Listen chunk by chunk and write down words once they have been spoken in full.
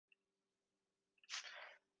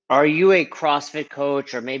Are you a CrossFit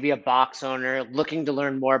coach or maybe a box owner looking to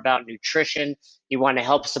learn more about nutrition? You want to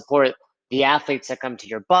help support the athletes that come to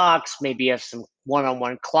your box. Maybe you have some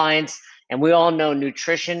one-on-one clients. And we all know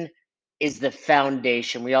nutrition is the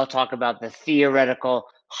foundation. We all talk about the theoretical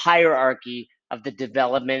hierarchy of the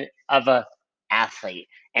development of a athlete.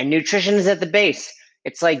 And nutrition is at the base.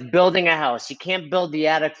 It's like building a house. You can't build the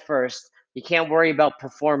attic first. You can't worry about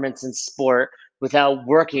performance in sport without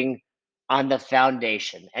working on the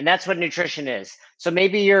foundation. And that's what nutrition is. So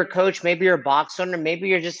maybe you're a coach, maybe you're a box owner, maybe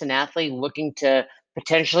you're just an athlete looking to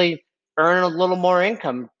potentially earn a little more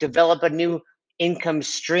income, develop a new income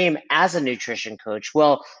stream as a nutrition coach.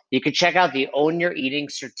 Well, you can check out the Own Your Eating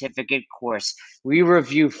certificate course. We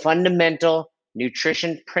review fundamental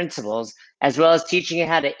nutrition principles as well as teaching you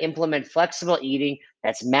how to implement flexible eating,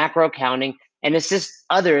 that's macro counting, and assist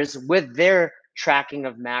others with their tracking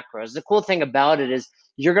of macros. The cool thing about it is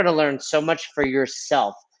you're going to learn so much for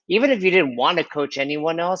yourself. Even if you didn't want to coach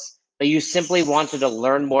anyone else, but you simply wanted to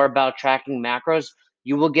learn more about tracking macros,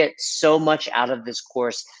 you will get so much out of this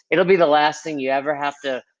course. It'll be the last thing you ever have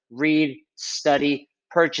to read, study,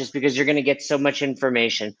 purchase because you're going to get so much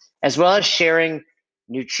information, as well as sharing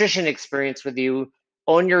nutrition experience with you.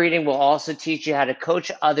 Own Your Eating will also teach you how to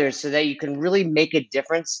coach others so that you can really make a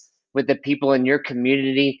difference with the people in your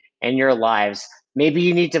community and your lives. Maybe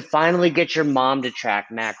you need to finally get your mom to track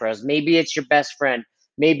macros. Maybe it's your best friend.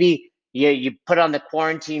 Maybe you put on the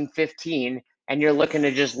quarantine 15 and you're looking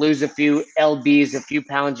to just lose a few lbs, a few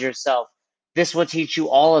pounds yourself. This will teach you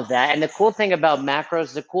all of that. And the cool thing about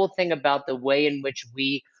macros, the cool thing about the way in which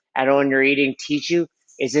we at Own Your Eating teach you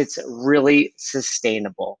is it's really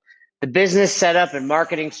sustainable. The business setup and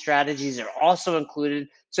marketing strategies are also included.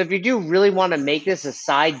 So if you do really want to make this a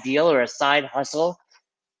side deal or a side hustle,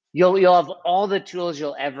 you'll have all the tools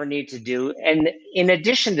you'll ever need to do. And in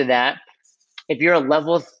addition to that, if you're a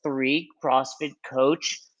level 3 CrossFit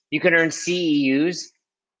coach, you can earn CEUs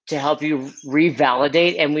to help you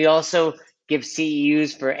revalidate. And we also give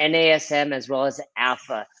CEUs for NASM as well as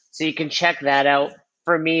AFA. So you can check that out.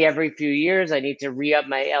 For me, every few years, I need to re-up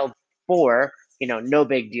my L4, no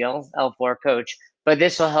big deal, L4 coach, but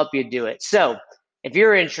this will help you do it. So if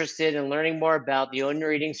you're interested in learning more about the Own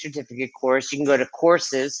Your Eating certificate course, you can go to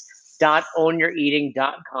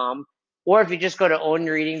courses.ownyoureating.com. Or if you just go to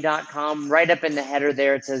ownyoureating.com, right up in the header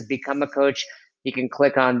there, it says Become a Coach. You can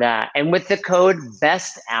click on that. And with the code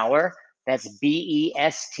BEST HOUR, that's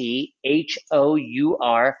BESTHOUR,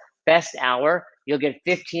 BEST HOUR, you'll get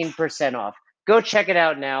 15% off. Go check it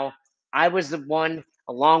out now. I was the one,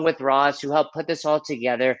 along with Roz, who helped put this all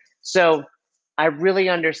together. So I really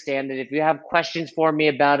understand that if you have questions for me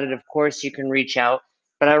about it, of course, you can reach out.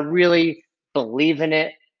 But I really believe in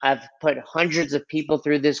it. I've put hundreds of people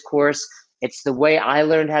through this course. It's the way I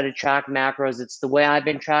learned how to track macros. It's the way I've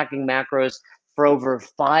been tracking macros for over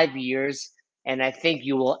 5 years. And I think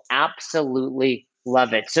you will absolutely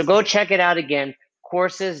love it. So go check it out again,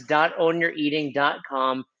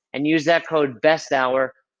 courses.ownyoureating.com, and use that code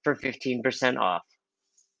BESTHOUR for 15% off.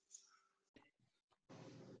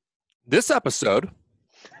 This episode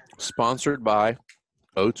sponsored by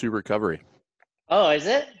O2 Recovery. Oh, is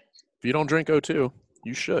it? If you don't drink O2,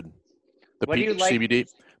 you should. The What do you like?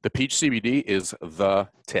 The peach CBD is the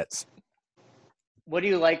tits. What do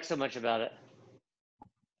you like so much about it?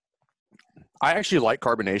 I actually like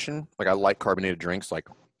carbonation. Like I like carbonated drinks, like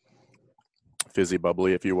fizzy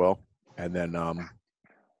bubbly, if you will. And then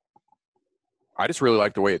I just really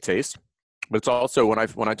like the way it tastes. But it's also when I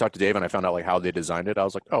talked to Dave and I found out like how they designed it, I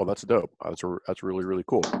was like, oh, that's dope. That's really, really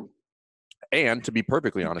cool. And to be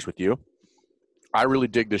perfectly honest with you, I really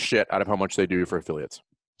dig the shit out of how much they do for affiliates.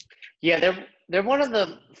 Yeah, they're one of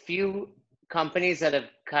the few companies that have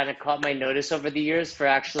kind of caught my notice over the years for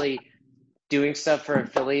actually doing stuff for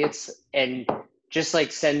affiliates and just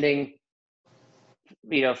like sending,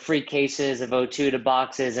 free cases of O2 to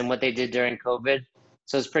boxes and what they did during COVID.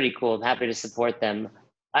 So it's pretty cool. I'm happy to support them.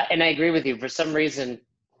 And I agree with you. For some reason,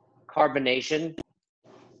 carbonation,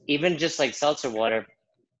 even just like seltzer water,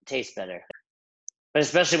 tastes better. But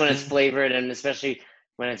especially when it's flavored and especially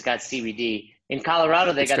when it's got CBD. In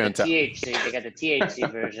Colorado, they got the THC. They got the THC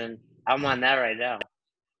version. I'm on that right now.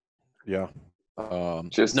 Yeah.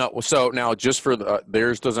 Just for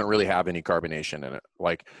theirs doesn't really have any carbonation in it,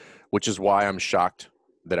 which is why I'm shocked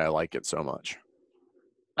that I like it so much.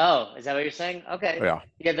 Oh, is that what you're saying? Okay. Yeah.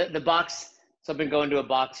 Yeah, the box. So I've been going to a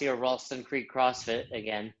box here, Ralston Creek CrossFit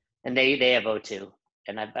again, and they have O2,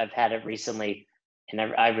 and I've had it recently, and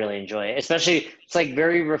I really enjoy it. Especially, it's like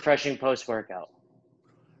very refreshing post workout.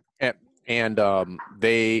 And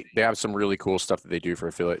they have some really cool stuff that they do for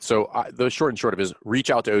affiliate. So the short and short of it is reach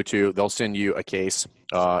out to O2. They'll send you a case.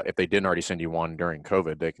 If they didn't already send you one during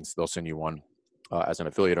COVID, they'll send you one as an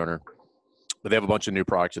affiliate owner. But they have a bunch of new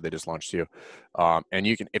products that they just launched too. And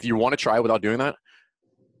you can, if you want to try without doing that,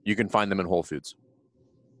 you can find them in Whole Foods.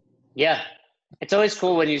 Yeah. It's always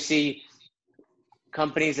cool when you see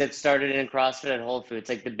companies that started in CrossFit at Whole Foods,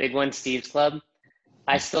 like the big one, Steve's Club.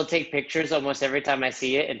 I still take pictures almost every time I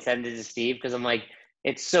see it and send it to Steve because I'm like,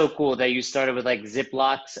 it's so cool that you started with like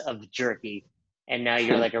Ziplocs of jerky and now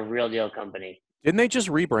you're like a real deal company. Didn't they just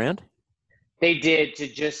rebrand? They did to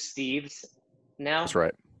just Steve's now. That's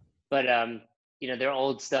right. But their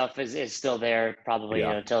old stuff is still there probably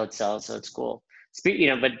until it sells, so it's cool.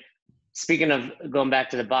 But speaking of going back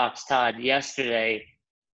to the box, Todd, yesterday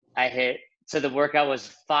so the workout was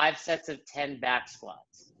 5 sets of 10 back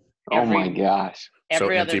squats. Oh my gosh. So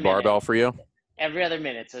empty barbell for you? Every other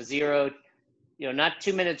minute. So 0, not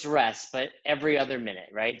 2 minutes rest, but every other minute,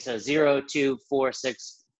 right? So 0, 2, 4,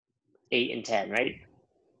 6, 8, and 10, right?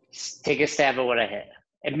 Take a stab at what I hit.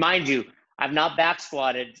 And mind you, I've not back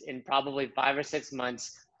squatted in probably 5 or 6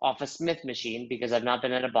 months off a Smith machine because I've not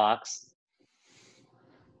been in a box.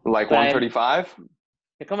 Like 135?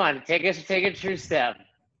 Come on, take a true step.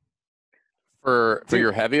 For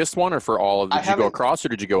your heaviest one or for all of did you go across or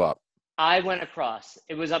did you go up? I went across.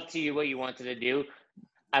 It was up to you what you wanted to do.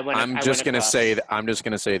 I'm just gonna say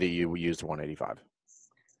that you used 185.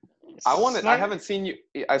 I haven't seen you.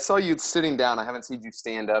 I saw you sitting down. I haven't seen you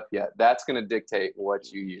stand up yet. That's going to dictate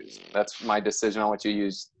what you use. That's my decision on what you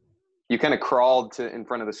use. You kind of crawled in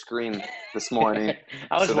front of the screen this morning.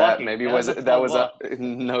 I was so walking. That was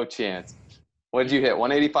no chance. What did you hit?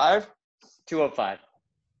 185? 205.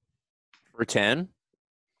 For 10?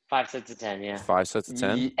 5 sets of 10, yeah. 5 sets of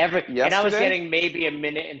 10? And I was getting maybe a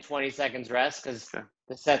minute and 20 seconds rest because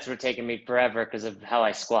the sets were taking me forever because of how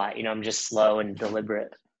I squat. I'm just slow and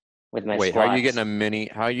deliberate with my squats. How are you getting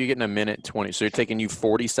a minute 20? So you're taking you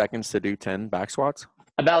 40 seconds to do 10 back squats?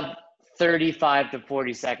 About 35 to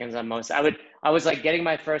 40 seconds on most. I was like getting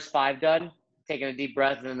my first 5 done, taking a deep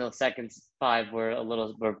breath, and then the second 5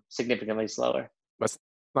 were significantly slower. That's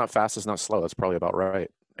not fast, it's not slow. That's probably about right.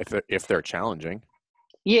 If they're challenging.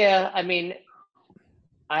 Yeah, I mean,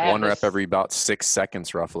 I have 1 rep every about 6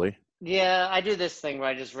 seconds roughly. Yeah, I do this thing where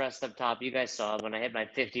I just rest up top. You guys saw when I hit my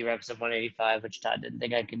 50 reps of 185, which Todd didn't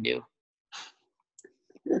think I could do.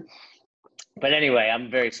 But anyway, I'm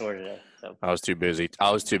very sore today. So I was too busy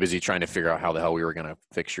trying to figure out how the hell we were going to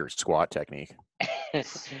fix your squat technique.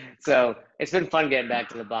 So it's been fun getting back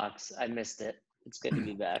to the box. I missed it. It's good to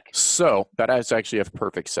be back. So that is actually a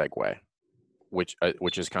perfect segue, which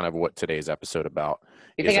is kind of what today's episode about.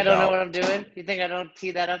 You think I don't know what I'm doing? You think I don't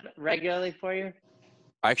tee that up regularly for you?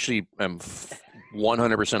 I actually am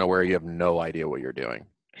 100% aware you have no idea what you're doing.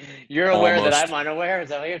 You're aware that I'm unaware? Is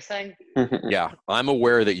that what you're saying? Yeah, I'm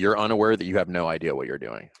aware that you're unaware that you have no idea what you're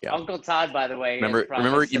doing. Yeah. Uncle Todd, by the way.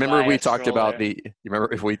 Remember we talked about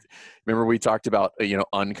we talked about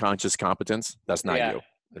unconscious competence. That's not you.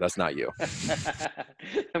 That's not you.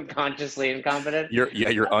 I'm consciously incompetent.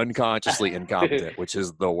 You're unconsciously incompetent, which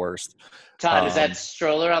is the worst. Todd, is that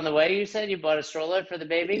stroller on the way? You said you bought a stroller for the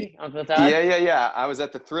baby, Uncle Todd? Yeah. I was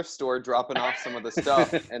at the thrift store dropping off some of the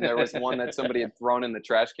stuff, and there was one that somebody had thrown in the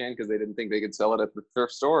trash can because they didn't think they could sell it at the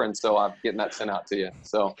thrift store, and so I'm getting that sent out to you.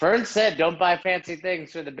 So Fern said, "Don't buy fancy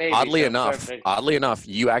things for the baby." Oddly enough,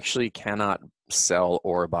 you actually cannot sell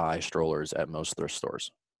or buy strollers at most thrift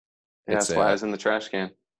stores. Yeah, that's why I was in the trash can.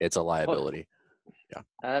 It's a liability. Yeah.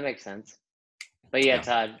 That makes sense. But yeah,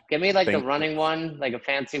 Todd, give me the running one, like a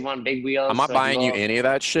fancy one, big wheels. I'm not buying you any of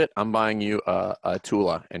that shit. I'm buying you a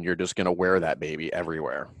Tula, and you're just gonna wear that baby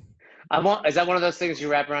everywhere. Is that one of those things you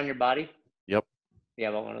wrap around your body? Yep. Yeah,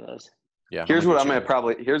 I want one of those. Yeah. Here's what I'll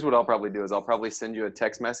probably do is I'll probably send you a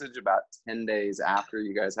text message about 10 days after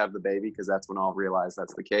you guys have the baby, because that's when I'll realize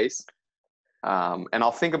that's the case. And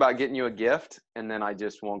I'll think about getting you a gift, and then I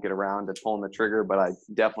just won't get around to pulling the trigger, but I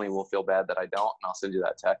definitely will feel bad that I don't, and I'll send you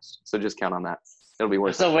that text. So just count on that. It'll be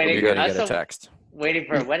worth it. You're gonna get a text. Waiting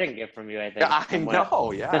for a wedding gift from you, I think. Yeah, I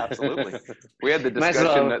know. Yeah, absolutely. We had the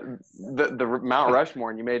discussion that the Mount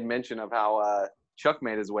Rushmore, and you made mention of how Chuck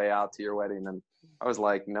made his way out to your wedding, and I was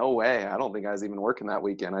like, no way. I don't think I was even working that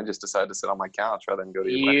weekend. I just decided to sit on my couch rather than go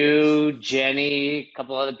to your wedding. You, Jenny, a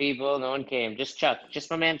couple other people, no one came. Just Chuck.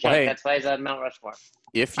 Just my man Chuck. Well, hey, that's why he's on Mount Rushmore.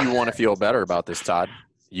 If you want to feel better about this, Todd,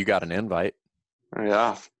 you got an invite.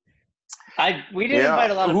 Yeah. We didn't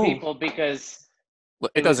invite a lot of people because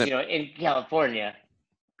it doesn't in California.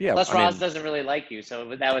 Yeah. Plus Roz doesn't really like you, so it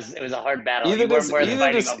was a hard battle. Either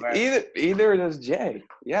does Jay.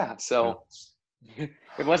 Yeah. So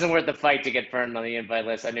It wasn't worth the fight to get Fern on the invite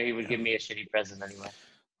list. I knew he would give me a shitty present anyway.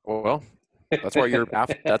 Well, that's why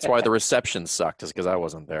that's why the reception sucked, is because I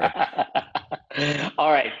wasn't there.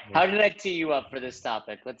 All right. How did I tee you up for this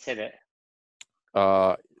topic? Let's hit it.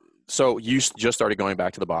 So you just started going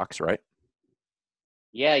back to the box, right?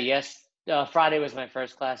 Yeah, yes. Friday was my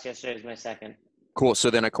first class. Yesterday was my second. Cool. So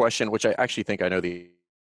then a question, which I actually think I know the.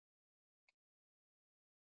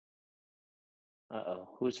 Uh-oh.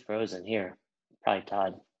 Who's frozen here? Probably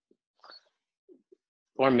Todd.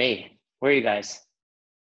 Or me. Where are you guys?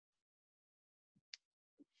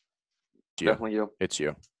 Definitely you. It's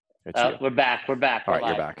you. It's you. We're back. We're back. All We're right,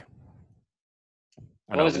 you're live. back. I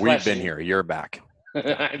What know was the we've question? been here. You're back.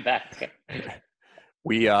 I'm back.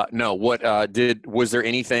 We no. What was there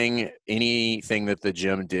anything that the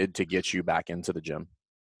gym did to get you back into the gym?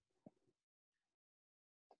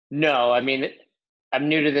 No, I mean, I'm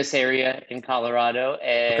new to this area in Colorado,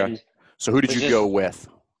 and Okay. So who did you go with?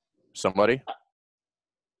 Somebody?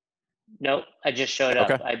 Nope, I just showed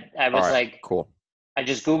up. Okay. I was like, cool. I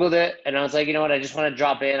just Googled it, and I was like, you know what? I just want to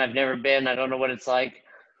drop in. I've never been. I don't know what it's like.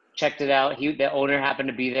 Checked it out. The owner happened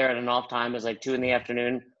to be there at an off time. It was like 2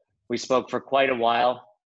 p.m. We spoke for quite a while,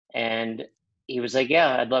 and he was like,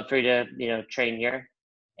 yeah, I'd love for you to, train here.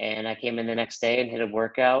 And I came in the next day and hit a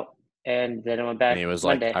workout, and then I went back. And he was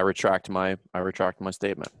Monday. like, I retract my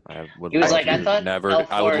statement. I would He was love like, I thought I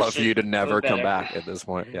would L4 love for you to should never do come better. back at this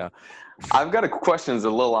point. Yeah. I've got a question that's a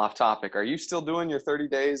little off topic. Are you still doing your 30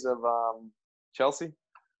 days of Chelsea?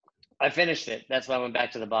 I finished it. That's why I went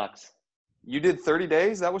back to the box. You did 30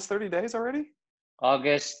 days? That was 30 days already?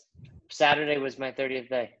 Saturday was my 30th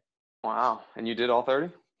day. Wow. And you did all 30?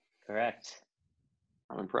 Correct.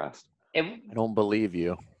 I'm impressed. I don't believe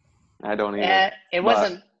you. I don't either. It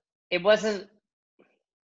wasn't. It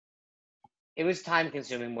was time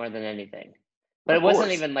consuming more than anything, but it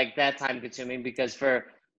wasn't even like that time consuming because for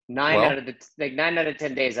 9 out of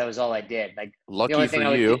 10 days, that was all I did. Like lucky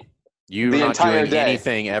for you, you're not doing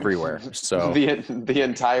anything everywhere. So the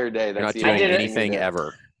entire day. You're not doing anything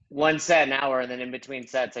ever. 1 set an hour, and then in between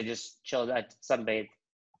sets, I just chilled. I sunbathed.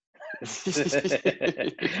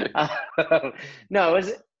 No,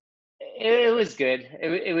 it was good.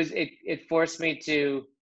 It forced me to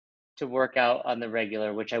work out on the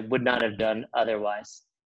regular, which I would not have done otherwise.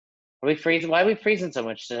 Are we freezing? Why are we freezing so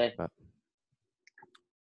much today?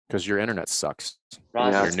 Because your internet sucks.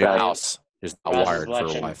 Ross, your new house is not wired for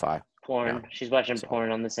Wi-Fi. Porn. Yeah. She's watching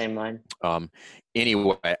porn on the same line.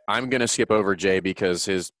 Anyway, I'm gonna skip over Jay because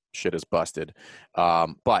his shit is busted.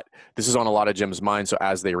 But this is on a lot of gyms' minds. So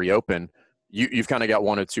as they reopen, you've kind of got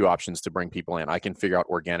one or two options to bring people in. I can figure out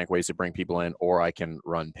organic ways to bring people in, or I can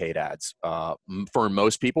run paid ads. For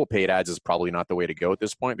most people, paid ads is probably not the way to go at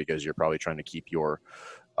this point because you're probably trying to keep your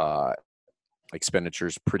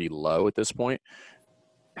expenditures pretty low at this point.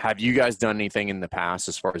 Have you guys done anything in the past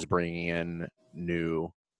as far as bringing in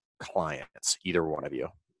new clients, either one of you,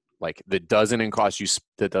 like that doesn't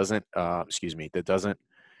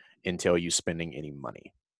entail you spending any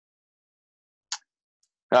money?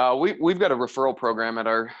 We've got a referral program at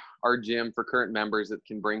our gym for current members that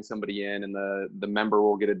can bring somebody in, and the member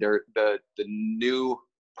will get the new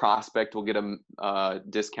prospect will get a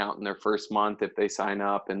discount in their first month if they sign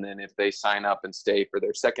up, and then if they sign up and stay for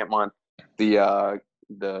their second month,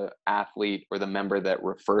 the athlete or the member that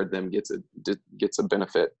referred them gets a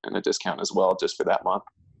benefit and a discount as well just for that month.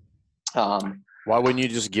 Why wouldn't you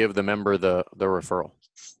just give the member the referral?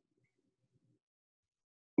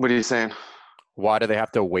 What are you saying? Why do they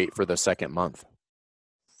have to wait for the second month?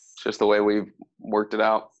 It's just the way we've worked it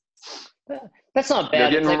out. That's not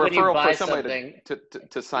bad. They're getting it's a referral like for somebody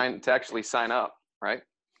to actually sign up, right?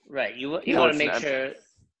 Right. You want to make sure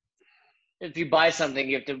if you buy something,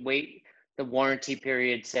 you have to wait the warranty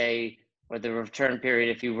period, say, or the return period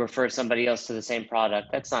if you refer somebody else to the same product.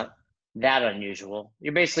 That's not that unusual.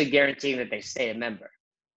 You're basically guaranteeing that they stay a member.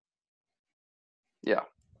 Yeah.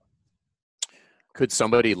 Could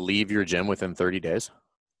somebody leave your gym within 30 days?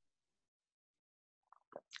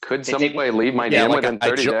 Could somebody leave my gym within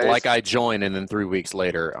 30 days? Like I join and then 3 weeks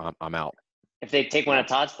later, I'm out. If they take one of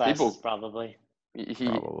Todd's classes, probably.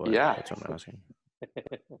 Probably. Yeah. That's what I'm asking.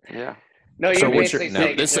 Yeah. No, you're so basically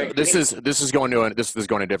saying this is going to a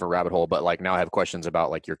different rabbit hole, but like now I have questions about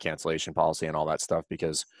like your cancellation policy and all that stuff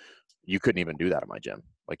because you couldn't even do that at my gym.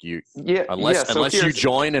 Like unless you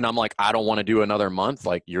join and I'm like, I don't want to do another month,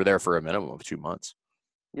 like you're there for a minimum of 2 months.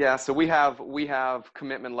 Yeah, so we have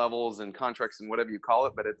commitment levels and contracts and whatever you call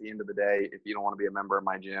it, but at the end of the day, if you don't want to be a member of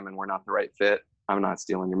my gym and we're not the right fit, I'm not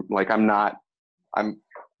stealing your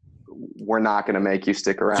we're not going to make you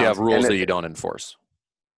stick around. So you have rules that you don't enforce.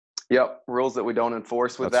 Yep, rules that we don't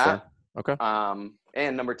enforce with That's that. Okay.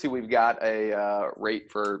 And number two, we've got a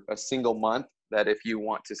rate for a single month that if you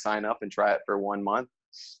want to sign up and try it for 1 month,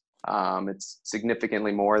 it's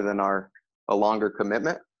significantly more than a longer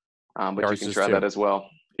commitment. But Ours you can is try too. that as well.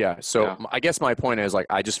 Yeah. So Yeah. I guess my point is like,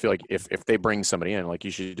 I just feel like if they bring somebody in, like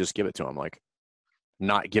you should just give it to them, like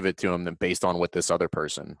not give it to them then based on what this other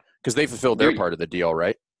person, because they fulfilled their part of the deal,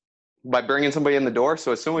 right? By bringing somebody in the door.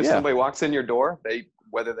 So as soon as somebody walks in your door,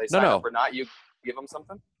 whether they sign up or not, you give them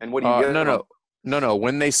something. And what do you give them? No.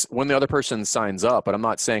 When the other person signs up, but I'm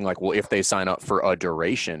not saying like, well, if they sign up for a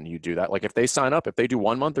duration, you do that. Like if they sign up, if they do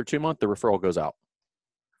 1 month or 2 month, the referral goes out.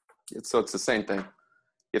 So it's the same thing.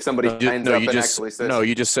 If somebody signs up and actually says, no,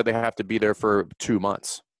 you just said they have to be there for 2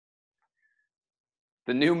 months.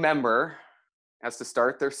 The new member has to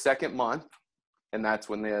start their second month, and that's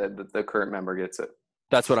when the current member gets it.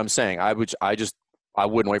 That's what I'm saying. I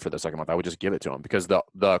wouldn't wait for the second month. I would just give it to them because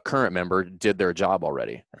the current member did their job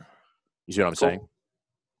already. You see what I'm saying?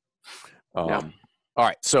 Yeah. All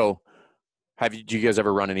right. So do you guys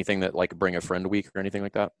ever run anything that like bring a friend week or anything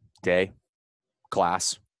like that? Day,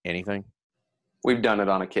 class, anything? We've done it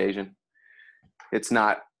on occasion. It's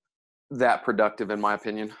not that productive in my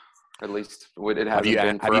opinion. At least it hasn't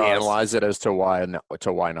been for us. Have you analyzed it as to why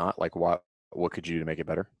not? Like what could you do to make it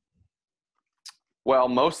better? Well,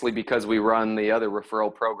 mostly because we run the other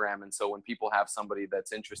referral program. And so when people have somebody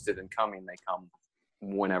that's interested in coming, they come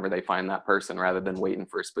whenever they find that person rather than waiting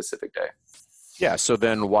for a specific day. Yeah. So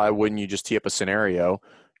then why wouldn't you just tee up a scenario,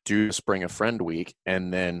 do Spring a Friend Week,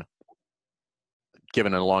 and then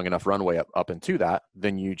given a long enough runway up into that,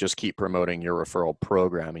 then you just keep promoting your referral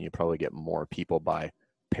program and you probably get more people by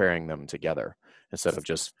pairing them together instead of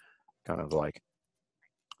just kind of like,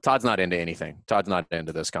 Todd's not into anything. Todd's not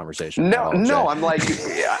into this conversation. No, I'm like,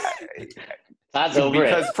 Todd's over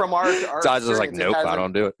because it. from our Todd's just like, nope, I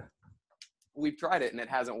don't do it. We've tried it and it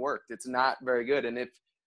hasn't worked. It's not very good. And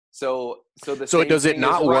so does it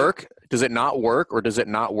not work? Does it not work, or does it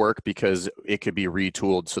not work because it could be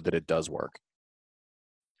retooled so that it does work?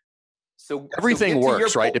 So everything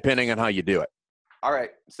works, right? Depending on how you do it. All right.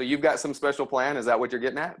 So you've got some special plan. Is that what you're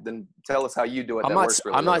getting at? Then tell us how you do it. Works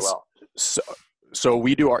really well. So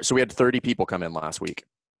we had 30 people come in last week.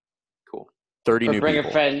 Cool. 30 new Bring people.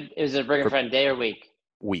 a friend. Is it Bring a Friend Day or week?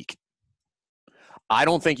 Week. I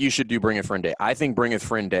don't think you should do Bring a Friend Day. I think Bring a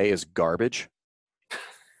Friend Day is garbage.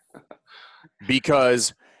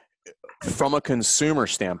 Because from a consumer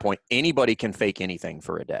standpoint, anybody can fake anything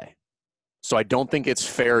for a day. So I don't think it's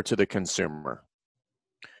fair to the consumer.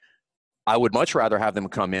 I would much rather have them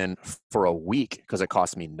come in for a week because it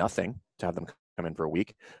costs me nothing to have them come in for a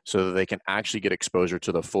week so that they can actually get exposure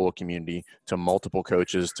to the full community, to multiple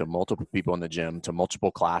coaches, to multiple people in the gym, to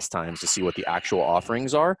multiple class times to see what the actual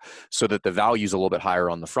offerings are so that the value is a little bit higher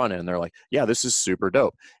on the front end. And they're like, yeah, this is super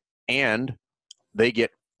dope. And they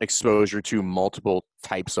get exposure to multiple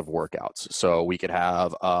types of workouts. So we could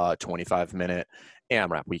have a 25-minute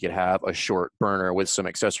AMRAP. We could have a short burner with some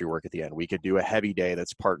accessory work at the end. We could do a heavy day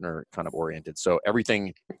that's partner kind of oriented. So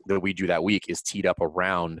everything that we do that week is teed up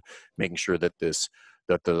around making sure that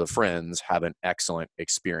the friends have an excellent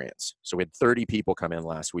experience. So we had 30 people come in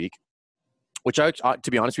last week, which I, to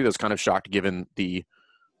be honest with you, I was kind of shocked given the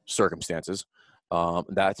circumstances.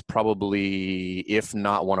 That's probably, if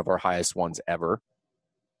not one of our highest ones ever.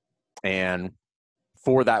 And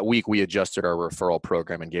for that week, we adjusted our referral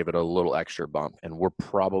program and gave it a little extra bump. And we're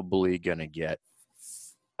probably going to get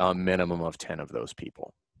a minimum of 10 of those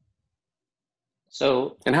people.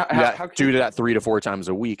 So, and how due to that 3 to 4 times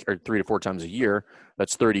a week or 3 to 4 times a year,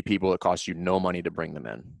 that's 30 people. It costs you no money to bring them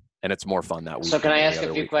in. And it's more fun that week. So can I ask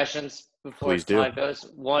a few questions before Todd goes?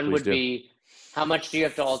 One would be, how much do you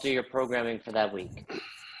have to alter your programming for that week?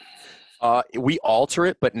 We alter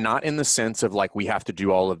it, but not in the sense of like we have to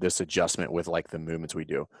do all of this adjustment with like the movements we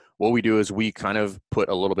do. What we do is we kind of put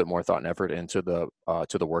a little bit more thought and effort into the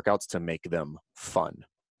workouts to make them fun.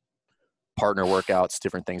 Partner workouts,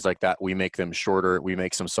 different things like that. We make them shorter. We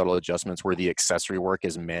make some subtle adjustments where the accessory work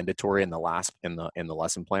is mandatory in the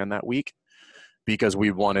lesson plan that week, because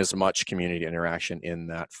we want as much community interaction in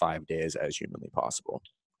that 5 days as humanly possible.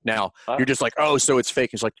 Now you're just like, oh, so it's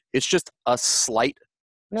fake. It's like, it's just a slight.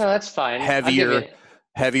 No, that's fine.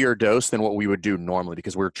 Heavier dose than what we would do normally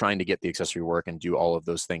because we're trying to get the accessory work and do all of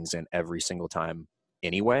those things in every single time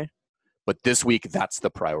anyway. But this week, that's the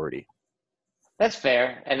priority. That's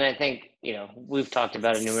fair. And I think, we've talked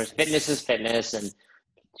about it numerous. Fitness is fitness, and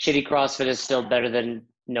shitty CrossFit is still better than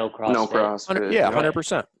no CrossFit. No CrossFit. Yeah,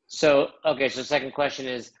 100%. So second question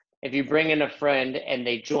is, if you bring in a friend and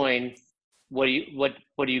they join, what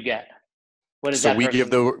do you get? What is So that we give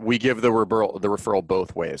person? the referral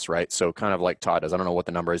both ways, right? So kind of like Todd does. I don't know what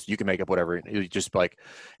the number is. You can make up whatever. You just like,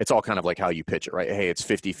 it's all kind of like how you pitch it, right? Hey, it's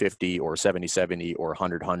 50-50 or 70-70 or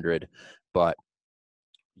 100-100. But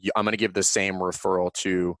I'm going to give the same referral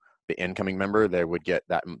to the incoming member. They would get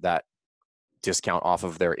that discount off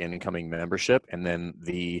of their incoming membership, and then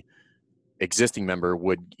the existing member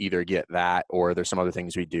would either get that, or there's some other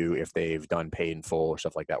things we do if they've done paid in full or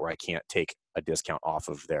stuff like that, where I can't take a discount off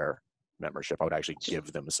of their membership. I would actually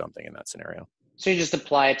give them something in that scenario. So you just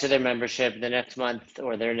apply it to their membership the next month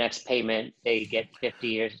or their next payment. They get 50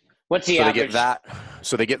 years. What's the average? They get that.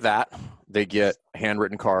 So they get that. They get a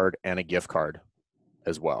handwritten card and a gift card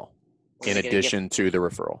as well, in addition to the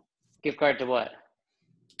referral. Gift card to what?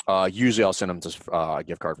 Usually I'll send them a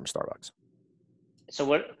gift card from Starbucks. So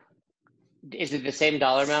what is it? The same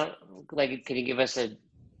dollar amount? Like, can you give us an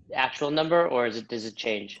actual number, or does it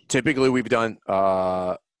change? Typically, we've done.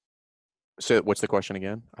 So what's the question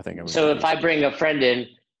again? I think. So if I bring a friend in,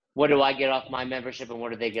 what do I get off my membership, and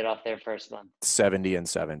what do they get off their first month? 70 and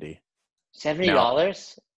 70.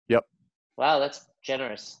 $70? Yep. Wow, that's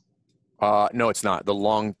generous. No, it's not. The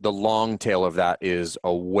long tail of that is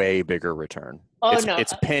a way bigger return. Oh,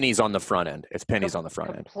 It's pennies on the front end. It's pennies on the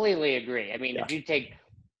front end. Completely agree. I mean, if you take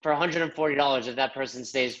for $140, if that person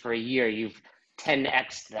stays for a year, you've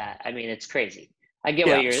 10x'd that. I mean, it's crazy. I get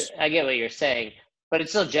what you're saying, but it's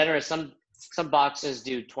still generous. Some boxes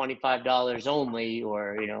do $25 only,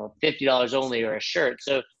 or $50 only, or a shirt.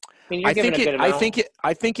 So I mean, you're giving a good amount.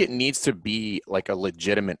 I think it needs to be like a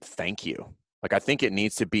legitimate thank you. Like I think there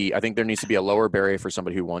needs to be a lower barrier for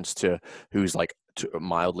somebody who's like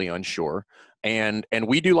mildly unsure, and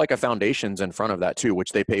we do like a foundations in front of that too,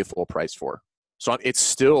 which they pay full price for. So it's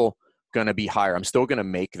still going to be higher. I'm still going to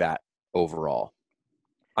make that overall.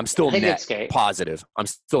 I'm still net positive. I'm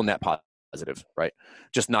still net positive, right?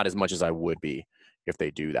 Just not as much as I would be if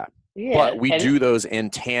they do that. Yeah, but we do those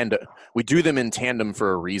in tandem. We do them in tandem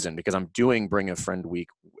for a reason, because I'm doing Bring a Friend Week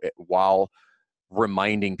while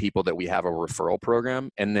reminding people that we have a referral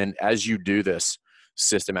program. And then as you do this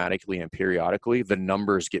systematically and periodically, the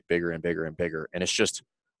numbers get bigger and bigger and bigger. And it's just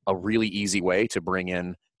a really easy way to bring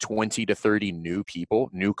in 20 to 30 new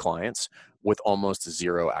clients with almost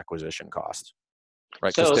zero acquisition cost,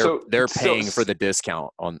 right? Because they're paying for the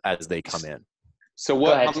discount as they come in. So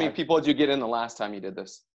how many people did you get in the last time you did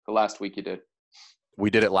this? The last week you did? We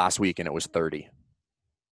did it last week and it was 30.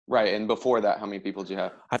 Right. And before that, how many people did you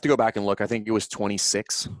have? I have to go back and look. I think it was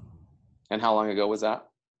 26. And how long ago was that?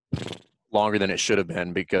 Longer than it should have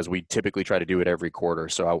been, because we typically try to do it every quarter.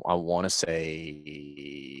 So I want to say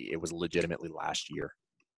it was legitimately last year.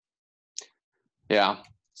 Yeah.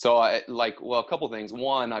 So a couple things.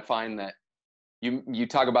 One, I find that you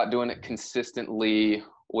talk about doing it consistently,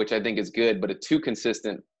 which I think is good, but too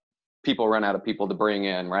consistent, people run out of people to bring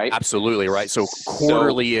in, right? Absolutely, right. So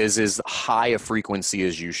quarterly is as high a frequency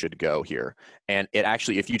as you should go here. And it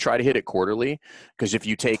actually, if you try to hit it quarterly, because if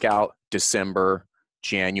you take out December,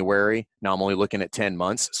 January, now I'm only looking at 10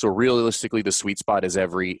 months. So realistically, the sweet spot is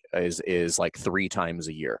is like 3 times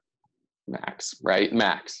a year. Max, right?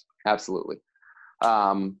 Max. Absolutely.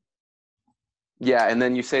 Yeah. And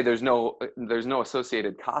then you say there's no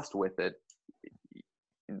associated cost with it.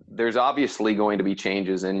 There's obviously going to be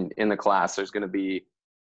changes in the class. There's going to be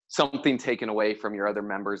something taken away from your other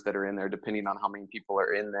members that are in there, depending on how many people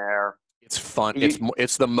are in there. It's fun.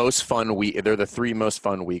 It's the most fun week. They're the 3 most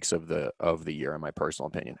fun weeks of the year, in my personal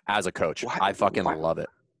opinion. As a coach, I fucking love it.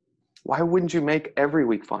 Why wouldn't you make every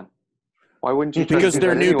week fun? Why wouldn't you? Because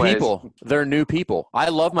they're new people. They're new people. I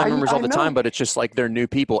love my members all the time, but it's just like they're new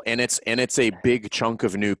people, and it's a big chunk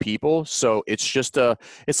of new people. So it's just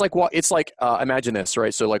imagine this,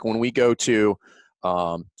 right? So like when we go to,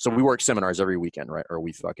 so we work seminars every weekend, right? Or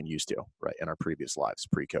we fucking used to, right? In our previous lives,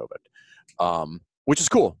 pre-COVID, which is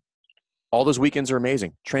cool. All those weekends are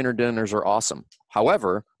amazing. Trainer dinners are awesome.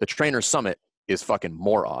 However, the trainer summit is fucking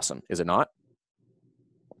more awesome, is it not?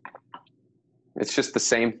 It's just the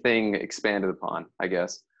same thing expanded upon, I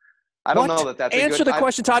guess. I don't know that that's Answer the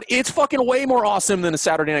question, Todd. It's fucking way more awesome than a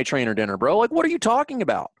Saturday night trainer dinner, bro. Like, what are you talking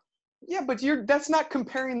about? Yeah, but that's not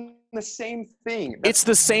comparing the same thing. It's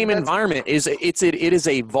the same environment. It is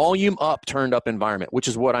a volume up, turned up environment, which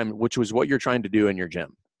was what you're trying to do in your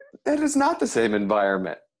gym. That is not the same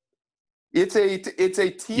environment. It's a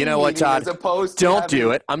team. You know what, Todd? As opposed to don't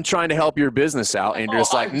do it. I'm trying to help your business out, and you're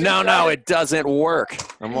just like, no, it doesn't work.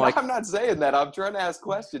 I'm not saying that. I'm trying to ask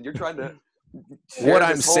questions. You're trying to. What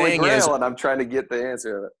I'm saying is, and I'm trying to get the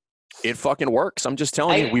answer of it. It fucking works. I'm just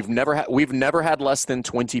telling you, we've never had less than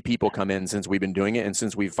 20 people come in since we've been doing it, and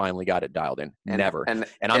since we finally got it dialed in. Never. And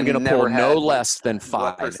I'm going to pull no less than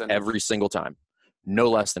 5 every single time. No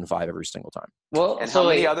less than 5 every single time. Well, and so how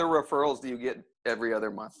many other referrals do you get every other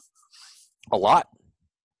month? A lot.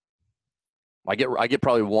 I get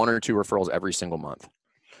probably 1 or 2 referrals every single month,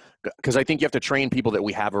 because I think you have to train people that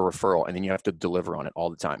we have a referral, and then you have to deliver on it all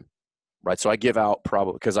the time, right? So I give out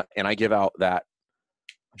probably I give out that.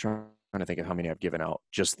 I'm trying to think of how many I've given out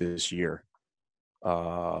just this year.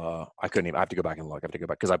 I couldn't even. I have to go back and look. I have to go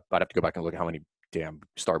back because I'd have to go back and look at how many damn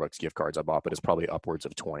Starbucks gift cards I bought, but it's probably upwards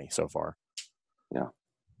of 20 so far. Yeah.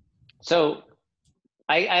 So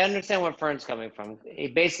I understand where Fern's coming from.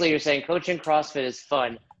 Basically, you're saying coaching CrossFit is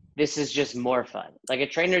fun. This is just more fun. Like a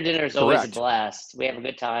trainer dinner is always a blast. We have a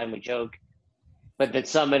good time. We joke. But the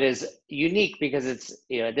summit is unique because it's,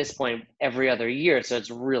 at this point, every other year. So it's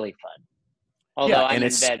really fun. Although I'm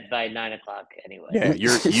in bed by 9 o'clock anyway. Yeah,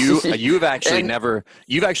 you've actually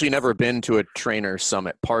never been to a trainer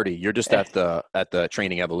summit party. You're just at the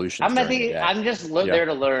Training Evolution. I'm just there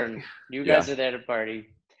to learn. You guys are there to party.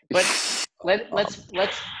 But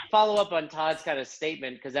let's follow up on Todd's kind of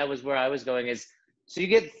statement, because that was where I was going. Is so you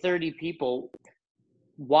get 30 people.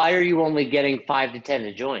 Why are you only getting 5 to 10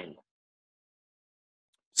 to join?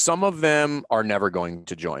 Some of them are never going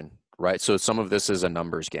to join, right? So some of this is a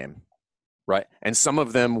numbers game. Right. And some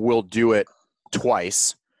of them will do it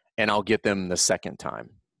twice and I'll get them the second time.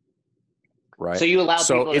 Right. So you allow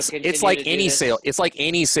people to continue it's like to any do this? sale. It's like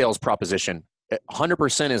any sales proposition.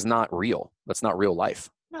 100% is not real. That's not real life.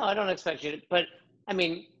 No, I don't expect you to, but I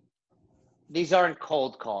mean, these aren't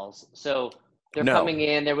cold calls. So they're coming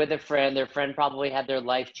in, they're with their friend probably had their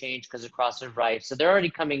life changed because of CrossFit Rife. So they're already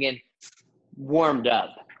coming in warmed up.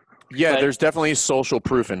 Yeah, there's definitely social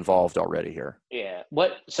proof involved already here. Yeah.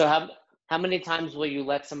 So how many times will you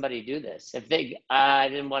let somebody do this? If I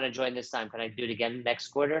didn't want to join this time, can I do it again next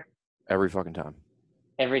quarter? Every fucking time.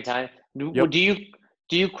 Every time? Yep.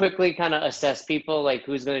 Do you quickly kind of assess people, like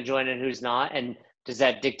who's going to join and who's not? And does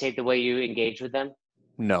that dictate the way you engage with them?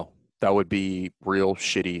 No, that would be real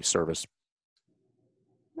shitty service.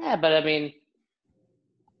 Yeah, but I mean,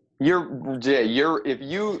 if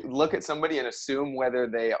you look at somebody and assume whether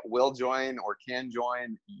they will join or can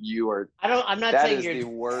join, I'm not saying you're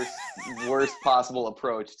the worst possible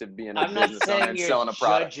approach to being a business owner and selling a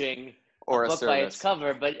product or a service by its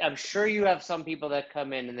cover. But I'm sure you have some people that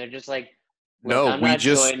come in and they're just like, we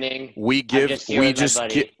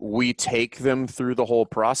take them through the whole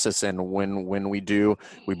process, and when we do,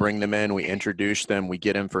 we bring them in, we introduce them, we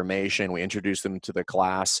get information, we introduce them to the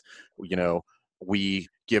class, we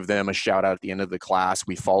give them a shout out at the end of the class,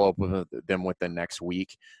 we follow up with them with the next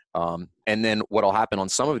week, and then what'll happen on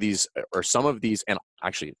some of these, and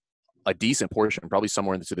actually a decent portion, probably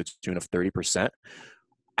somewhere to the tune of 30%,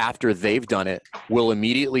 after they've done it, we'll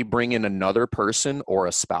immediately bring in another person or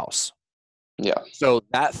a spouse. Yeah. So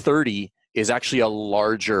that 30 is actually a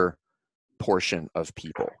larger portion of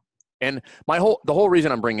people. And the whole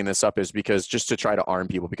reason I'm bringing this up is because just to try to arm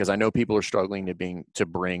people, because I know people are struggling to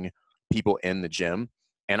bring people in the gym.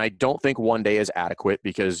 And I don't think one day is adequate,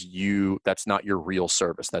 because that's not your real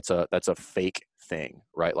service. That's a fake thing,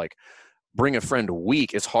 right? Like bring a friend a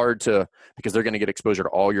week is hard because they're going to get exposure to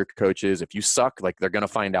all your coaches. If you suck, like they're going to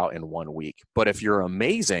find out in 1 week. But if you're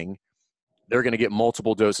amazing, they're going to get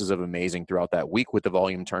multiple doses of amazing throughout that week with the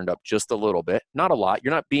volume turned up just a little bit. Not a lot.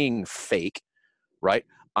 You're not being fake, right?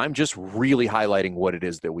 I'm just really highlighting what it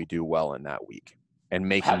is that we do well in that week and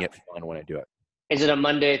making it fun when I do it. Is it a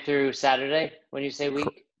Monday through Saturday when you say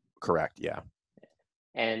week? Correct. Yeah.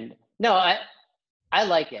 And no, I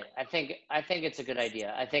like it. I think it's a good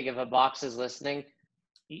idea. I think if a box is listening,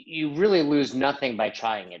 you really lose nothing by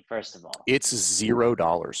trying it, first of all. It's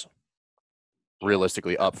 $0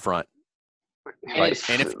 realistically up front. Right.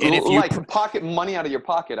 And if you like pocket money out of your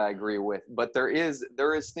pocket, I agree with, but there is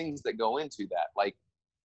things that go into that. Like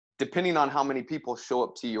depending on how many people show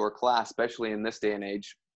up to your class, especially in this day and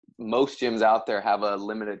age, most gyms out there have a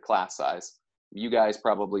limited class size. You guys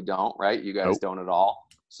probably don't, right? You guys don't at all.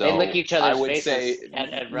 So they lick each other's faces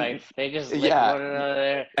at Rife. They just lick one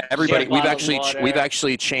another. Everybody, we've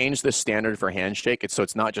actually changed the standard for handshake.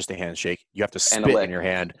 It's not just a handshake. You have to spit in your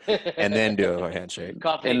hand and then do a handshake.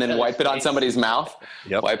 And then wipe it on somebody's mouth.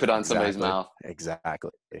 Yep. Wipe it on somebody's mouth.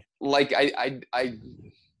 Exactly. Like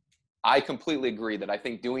I completely agree that I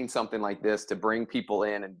think doing something like this to bring people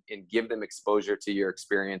in and give them exposure to your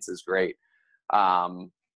experience is great.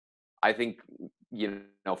 I think,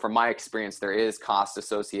 from my experience, there is cost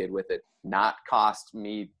associated with it, not cost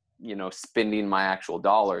me, spending my actual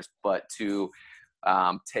dollars, but to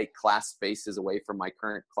take class spaces away from my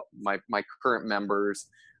current my current members,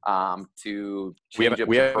 to change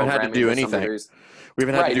we haven't had to do anything. We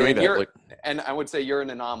haven't had to do anything. And I would say you're an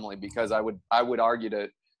anomaly, because I would argue to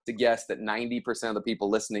guess that 90% of the people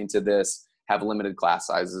listening to this have limited class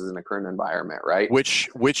sizes in the current environment, right? Which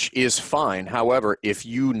is fine. However, if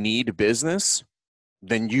you need business,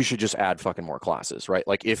 then you should just add fucking more classes, right?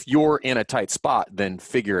 Like if you're in a tight spot, then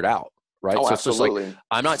figure it out, right? Oh, so absolutely. It's just like,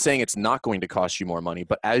 I'm not saying it's not going to cost you more money,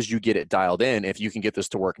 but as you get it dialed in, if you can get this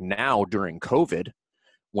to work now during COVID,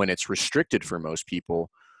 when it's restricted for most people,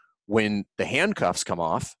 when the handcuffs come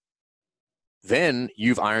off, then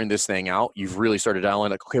you've ironed this thing out. You've really started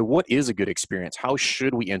dialing like, okay, what is a good experience? How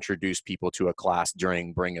should we introduce people to a class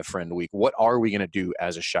during Bring a Friend Week? What are we going to do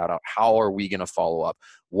as a shout out? How are we going to follow up?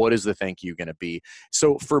 What is the thank you going to be?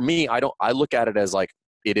 So for me, I look at it as like,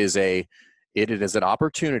 it is an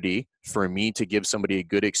opportunity for me to give somebody a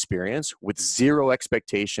good experience with zero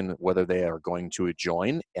expectation whether they are going to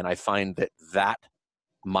join. And I find that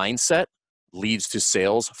mindset leads to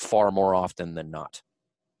sales far more often than not.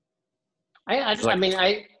 I mean,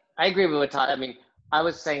 I agree with what Todd. I mean, I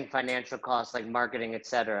was saying financial costs like marketing,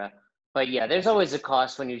 etc. But yeah, there's always a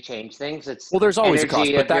cost when you change things. There's always a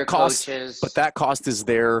cost, but that cost is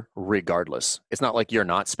there regardless. It's not like you're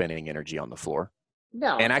not spending energy on the floor.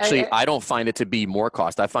 No. And actually, I don't find it to be more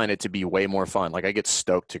cost. I find it to be way more fun. Like I get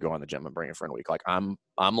stoked to go on the gym and Bring a Friend Week. Like I'm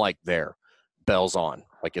like there, bells on.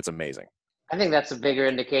 Like it's amazing. I think that's a bigger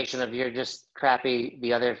indication of you're just crappy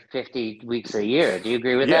the other 50 weeks a year. Do you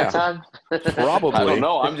agree with that, Todd? Probably. I don't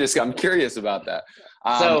know. I'm curious about that.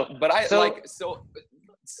 Go ahead. So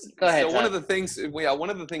one of the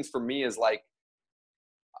things for me is like,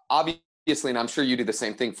 obviously, and I'm sure you do the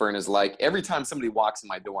same thing, Fern, is like every time somebody walks in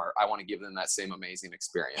my door, I want to give them that same amazing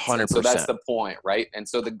experience. 100%. And so that's the point, right? And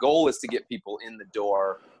so the goal is to get people in the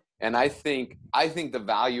door. And I think the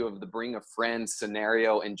value of the Bring a Friend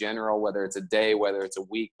scenario in general, whether it's a day, whether it's a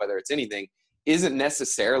week, whether it's anything, isn't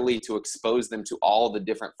necessarily to expose them to all the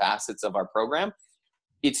different facets of our program.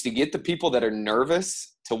 It's to get the people that are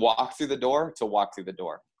nervous to walk through the door.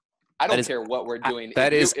 I don't care what we're doing.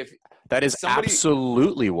 That is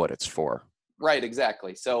absolutely what it's for. Right,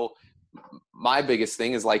 exactly. So my biggest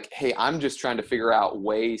thing is like, hey, I'm just trying to figure out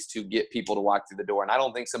ways to get people to walk through the door. And I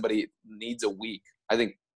don't think somebody needs a week. I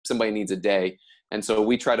think somebody needs a day. And so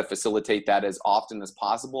we try to facilitate that as often as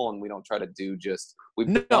possible. And we don't try to do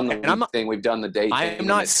we've done the week thing, we've done the day thing. I'm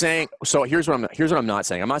not saying, so here's what I'm not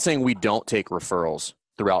saying. I'm not saying we don't take referrals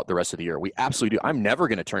throughout the rest of the year. We absolutely do. I'm never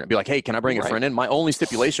going to be like, hey, can I bring a friend in? My only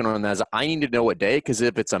stipulation on that is I need to know what day, because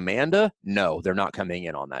if it's Amanda, no, they're not coming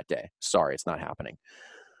in on that day. Sorry, it's not happening.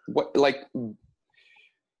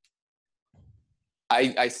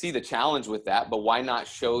 I see the challenge with that, but why not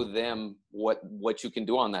show them what you can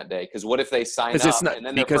do on that day? Because what if they sign up and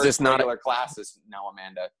then their first regular class is now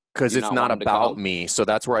Amanda? Because it's not about me. So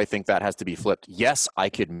that's where I think that has to be flipped. Yes, I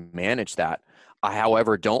could manage that. I,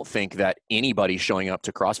 however, don't think that anybody showing up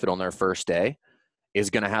to CrossFit on their first day is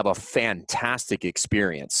going to have a fantastic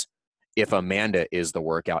experience if Amanda is the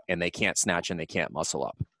workout and they can't snatch and they can't muscle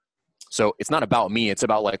up. So it's not about me. It's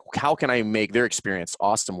about like, how can I make their experience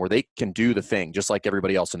awesome where they can do the thing just like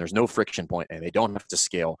everybody else and there's no friction point and they don't have to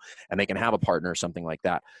scale and they can have a partner or something like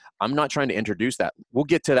that. I'm not trying to introduce that. We'll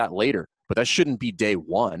get to that later, but that shouldn't be day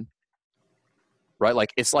one, right?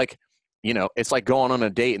 Like, it's like, it's like going on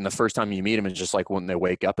a date and the first time you meet them is just like when they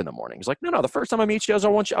wake up in the morning. It's like, no, the first time I meet you, I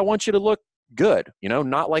want you to look good,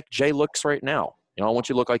 not like Jay looks right now. I want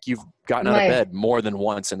you to look like you've gotten out of bed more than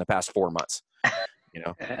once in the past 4 months.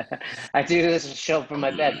 I do this show from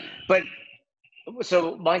my bed, but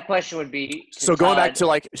so my question would be, so going back to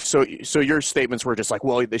like, so your statements were just like,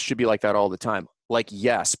 well, this should be like that all the time. Like,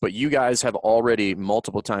 yes, but you guys have already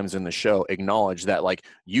multiple times in the show acknowledged that like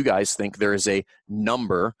you guys think there is a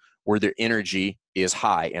number where their energy is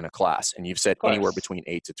high in a class. And you've said anywhere between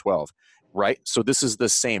 8 to 12, right? So this is the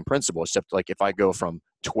same principle, except like if I go from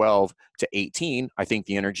 12 to 18, I think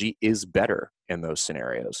the energy is better in those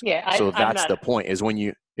scenarios. Yeah. So that's the point is when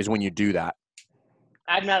you do that.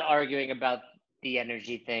 I'm not arguing about the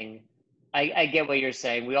energy thing. I get what you're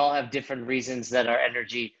saying. We all have different reasons that our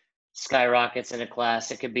energy skyrockets in a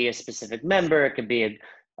class. It could be a specific member. It could be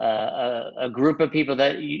a group of people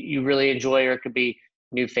that you really enjoy, or it could be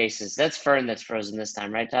new faces. That's Fern that's frozen this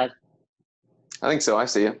time, right, Todd? I think so. I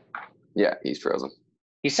see you. Yeah, he's frozen.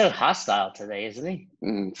 He's so hostile today, isn't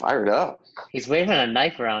he? Fired up. He's waving a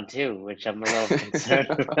knife around too, which I'm a little concerned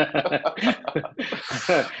about.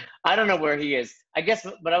 I don't know where he is. I guess,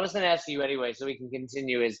 but I was going to ask you anyway, so we can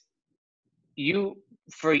continue, is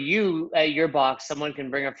for you at your box, someone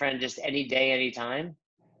can bring a friend just any day, any time?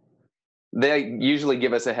 They usually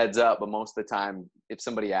give us a heads up, but most of the time, if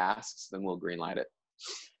somebody asks, then we'll green light it.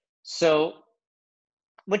 So,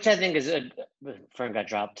 which I think is Fern got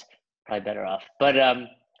dropped, probably better off. But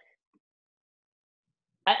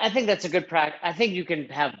I think that's a good practice. I think you can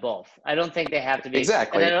have both. I don't think they have to be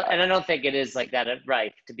Exactly. and I don't think it is like that at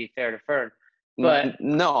Rife, to be fair to Fern. But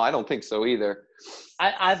no, I don't think so either.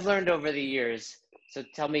 I've learned over the years. So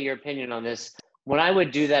tell me your opinion on this. When I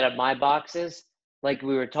would do that at my boxes, like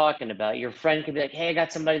we were talking about, your friend could be like, "Hey, I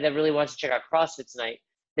got somebody that really wants to check out CrossFit tonight."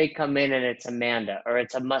 They come in and it's Amanda, or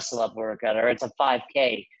it's a muscle up workout, or it's a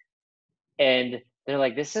 5K, and they're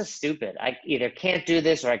like, "This is stupid. I either can't do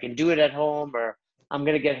this, or I can do it at home, or I'm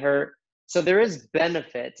gonna get hurt." So there is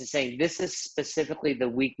benefit to saying this is specifically the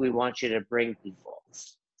week we want you to bring people.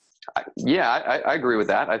 I agree with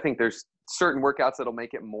that. I think there's certain workouts that'll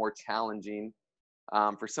make it more challenging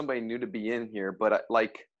for somebody new to be in here. But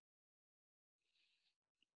like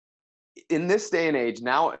in this day and age,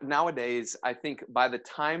 nowadays, I think by the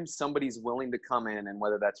time somebody's willing to come in, and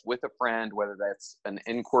whether that's with a friend, whether that's an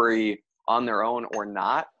inquiry on their own or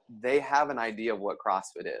not, they have an idea of what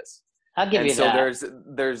CrossFit is. I'll give you that. So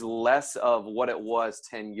there's less of what it was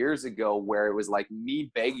 10 years ago, where it was like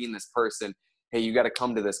me begging this person, "Hey, you got to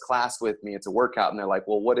come to this class with me. It's a workout." And they're like,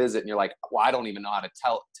 "Well, what is it?" And you're like, "Well, I don't even know how to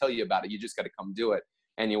tell you about it. You just got to come do it."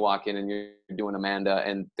 And you walk in and you're doing Amanda,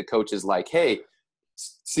 and the coach is like, "Hey,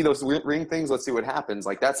 see those ring things? Let's see what happens."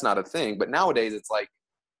 Like, that's not a thing. But nowadays it's like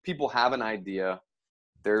people have an idea.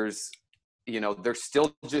 They're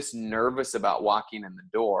still just nervous about walking in the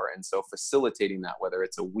door. And so facilitating that, whether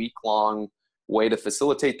it's a week-long way to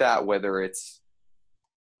facilitate that, whether it's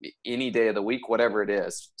any day of the week, whatever it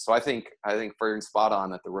is. So I think Fern's spot on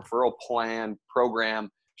that the referral plan program,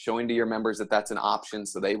 showing to your members that that's an option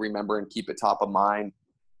so they remember and keep it top of mind,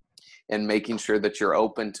 and making sure that you're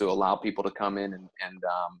open to allow people to come in and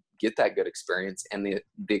get that good experience, and the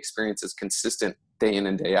experience is consistent day in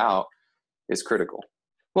and day out, is critical.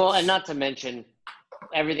 Well, and not to mention,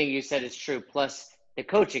 everything you said is true. Plus, the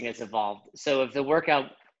coaching has evolved. So if the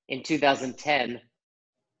workout in 2010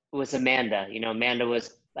 was Amanda, Amanda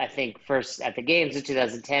was, I think, first at the games in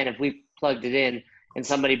 2010. If we plugged it in and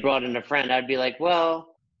somebody brought in a friend, I'd be like,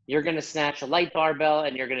 "Well, you're going to snatch a light barbell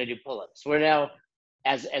and you're going to do pull-ups." We're now,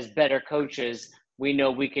 as better coaches, we know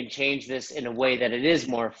we can change this in a way that it is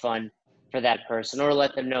more fun for that person, or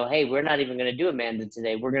let them know, "Hey, we're not even going to do Amanda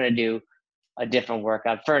today. We're going to do a different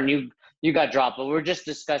workout." Fern, you got dropped, but we're just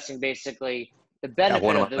discussing basically the benefit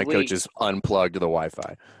one of of the my week. coaches unplugged the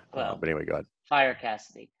Wi-Fi. Well, but anyway, go ahead. Fire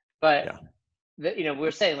Cassidy. But yeah.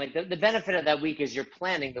 We're saying like the benefit of that week is you're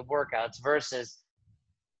planning the workouts versus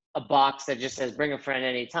a box that just says bring a friend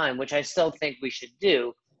anytime, which I still think we should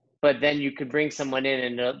do. But then you could bring someone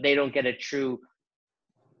in and they don't get a true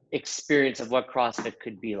experience of what CrossFit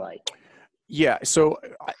could be like. Yeah. So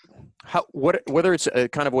whether it's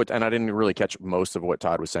kind of what, and I didn't really catch most of what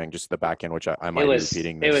Todd was saying, just the back end, which I might be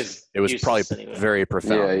repeating this. It was probably anyway. very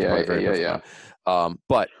profound. Yeah.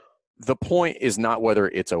 But the point is not whether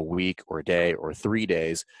it's a week or a day or 3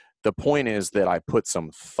 days. The point is that I put some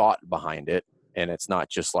thought behind it, and it's not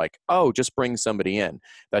just like, "Oh, just bring somebody in."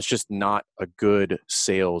 That's just not a good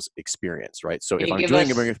sales experience, right? So if I'm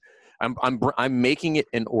doing I'm making it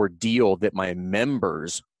an ordeal that my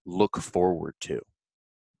members look forward to.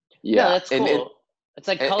 Yeah, that's cool. It's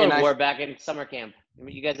like color war back in summer camp.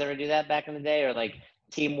 You guys ever do that back in the day, or like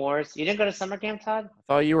team wars? You didn't go to summer camp, Todd?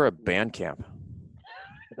 I thought you were a band camp.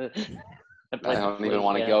 I don't even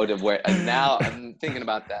want to go to where. Now I'm thinking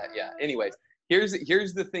about that. Yeah. Anyways, here's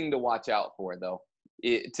the thing to watch out for, though.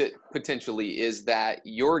 Potentially is that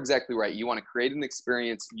you're exactly right. You want to create an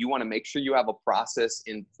experience. You want to make sure you have a process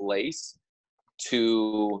in place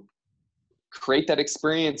to create that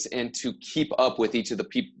experience and to keep up with each of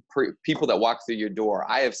the people that walk through your door.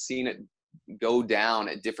 I have seen it go down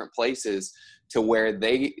at different places to where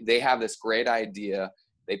they have this great idea.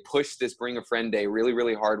 They push this bring a friend day really,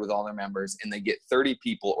 really hard with all their members, and they get 30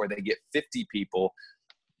 people or they get 50 people,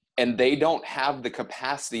 and they don't have the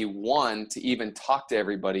capacity, one, to even talk to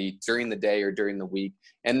everybody during the day or during the week.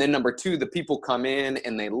 And then number two, the people come in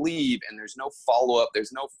and they leave, and there's no follow-up,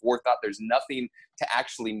 there's no forethought, there's nothing to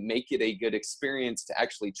actually make it a good experience, to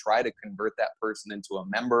actually try to convert that person into a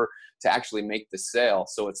member, to actually make the sale.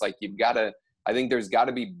 So it's like I think there's got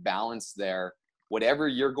to be balance there. Whatever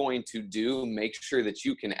you're going to do, make sure that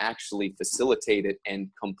you can actually facilitate it and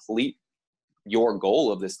complete your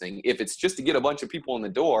goal of this thing. If it's just to get a bunch of people in the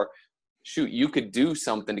door, shoot, you could do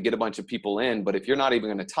something to get a bunch of people in, but if you're not even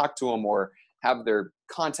going to talk to them or have their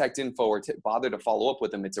contact info or bother to follow up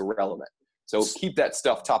with them, it's irrelevant. So keep that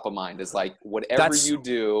stuff top of mind. It's like whatever you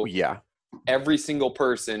do, every single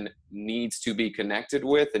person needs to be connected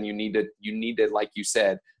with, and you need to, like you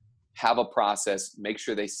said, have a process, make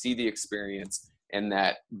sure they see the experience, and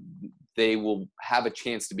that they will have a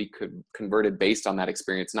chance to be converted based on that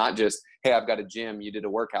experience. Not just, hey, I've got a gym, you did a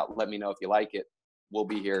workout, let me know if you like it. We'll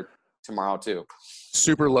be here tomorrow too.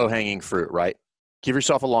 Super low hanging fruit, right? Give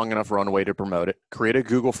yourself a long enough runway to promote it. Create a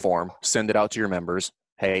Google form, send it out to your members.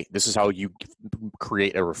 Hey, this is how you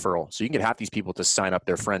create a referral. So you can get half these people to sign up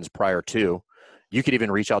their friends prior to. You could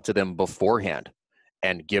even reach out to them beforehand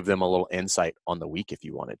and give them a little insight on the week if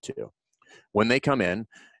you wanted to. When they come in,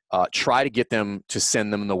 try to get them to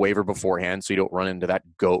send them the waiver beforehand so you don't run into that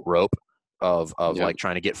goat rope of like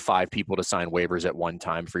trying to get 5 people to sign waivers at one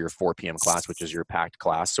time for your 4 p.m. class, which is your packed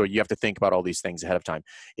class. So you have to think about all these things ahead of time.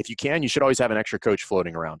 If you can, you should always have an extra coach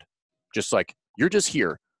floating around. Just like, you're just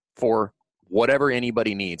here for whatever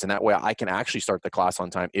anybody needs. And that way I can actually start the class on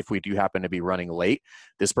time. If we do happen to be running late,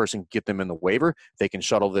 this person can get them in the waiver. They can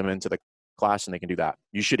shuttle them into the class and they can do that.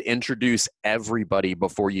 You should introduce everybody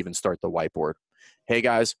before you even start the whiteboard. Hey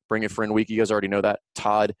guys, bring a friend week. You guys already know that.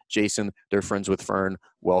 Todd, Jason, they're friends with Fern.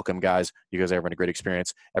 Welcome guys. You guys are having a great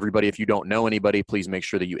experience. Everybody, if you don't know anybody, please make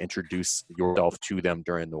sure that you introduce yourself to them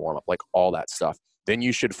during the warm up, like all that stuff. Then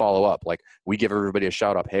you should follow up. Like, we give everybody a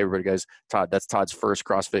shout out. Hey, everybody, guys, Todd, that's Todd's first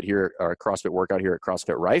CrossFit here, or CrossFit workout here at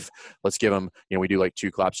CrossFit Rife. Let's give him, we do like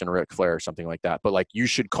 2 claps and a Ric Flair or something like that. But like, you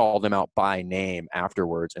should call them out by name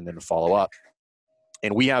afterwards and then follow up.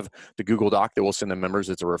 And we have the Google Doc that we'll send the members.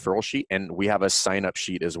 It's a referral sheet. And we have a sign-up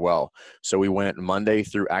sheet as well. So we went Monday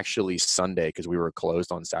through actually Sunday, because we were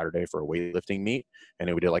closed on Saturday for a weightlifting meet. And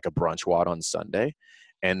then we did like a brunch WOD on Sunday.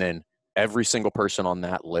 And then every single person on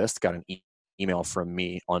that list got an email from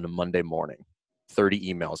me on a Monday morning.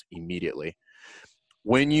 30 emails immediately.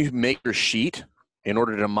 When you make your sheet, in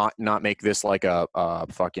order to not make this like a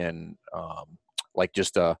fucking, like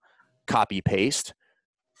just a copy paste,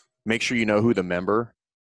 make sure you know who the member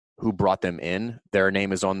who brought them in, their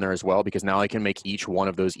name is on there as well, because now I can make each one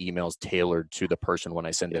of those emails tailored to the person when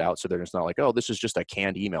I send it out. So they're just not like, oh, this is just a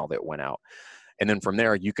canned email that went out. And then from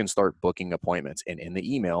there, you can start booking appointments. And in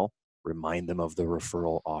the email, remind them of the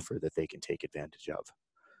referral offer that they can take advantage of.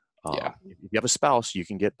 If you have a spouse, you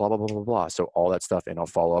can get blah, blah, blah, blah, blah. So all that stuff, and I'll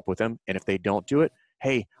follow up with them. And if they don't do it,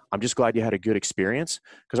 hey, I'm just glad you had a good experience.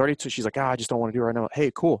 Because already she's like, I just don't want to do it right now.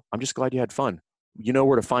 Hey, cool. I'm just glad you had fun. You know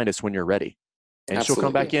where to find us when you're ready. And Absolutely. She'll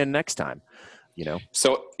come back in next time,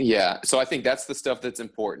 So, So I think that's the stuff that's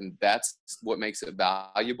important. That's what makes it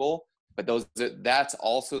valuable. But that's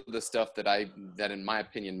also the stuff that in my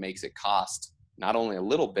opinion makes it cost not only a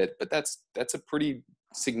little bit, but that's a pretty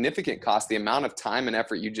significant cost. The amount of time and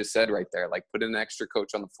effort you just said right there, like putting an extra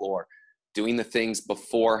coach on the floor, doing the things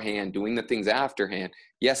beforehand, doing the things afterhand.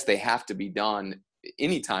 Yes, they have to be done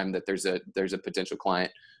anytime that there's a potential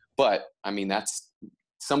client. But I mean,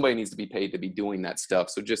 somebody needs to be paid to be doing that stuff.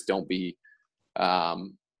 So just don't be. Well,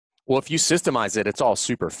 if you systemize it, it's all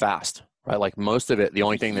super fast, right? Like most of it, the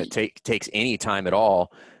only thing that takes any time at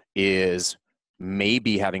all is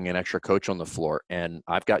maybe having an extra coach on the floor. And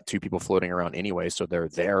I've got 2 people floating around anyway, so they're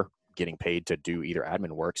there getting paid to do either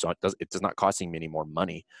admin work. So it does not costing me any more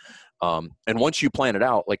money. And once you plan it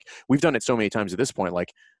out, like we've done it so many times at this point,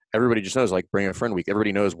 like everybody just knows, like bring a friend week.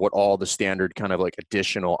 Everybody knows what all the standard kind of like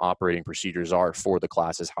additional operating procedures are for the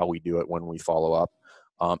classes, how we do it when we follow up.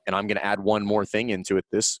 And I'm going to add one more thing into it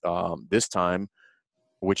this time,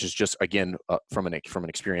 which is just, again, from an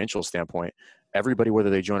experiential standpoint, everybody, whether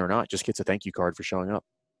they join or not, just gets a thank you card for showing up.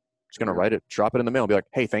 Just going to write it, drop it in the mail, and be like,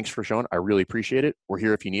 hey, thanks for showing. I really appreciate it. We're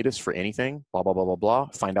here if you need us for anything, blah, blah, blah, blah, blah.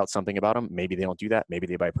 Find out something about them. Maybe they don't do that. Maybe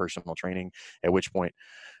they buy personal training, at which point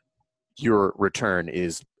your return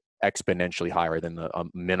is exponentially higher than the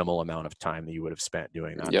minimal amount of time that you would have spent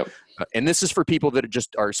doing that. Yep. And this is for people that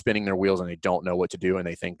just are spinning their wheels and they don't know what to do, and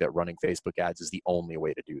they think that running Facebook ads is the only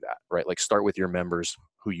way to do that, right? Like start with your members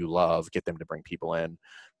who you love, get them to bring people in.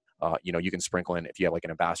 You can sprinkle in, if you have like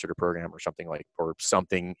an ambassador program or something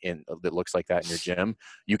that looks like that in your gym,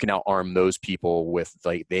 you can now arm those people with,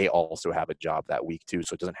 like, they also have a job that week too.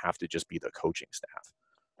 So it doesn't have to just be the coaching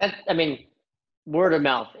staff. I mean, word of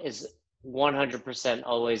mouth is 100%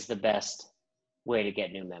 always the best way to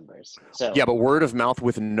get new members. So yeah, but word of mouth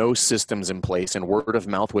with no systems in place and word of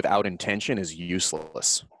mouth without intention is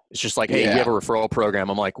useless. It's just like, hey, we have a referral program.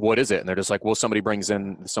 I'm like, what is it? And they're just like, well, somebody brings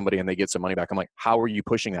in somebody and they get some money back. I'm like, how are you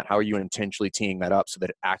pushing that? How are you intentionally teeing that up so that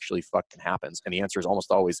it actually fucking happens? And the answer is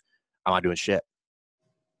almost always, I'm not doing shit.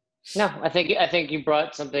 No, I think you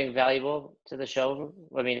brought something valuable to the show.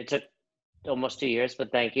 I mean, it took almost 2 years,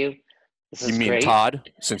 but thank you. This is you mean great.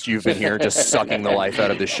 Todd, since you've been here just sucking the life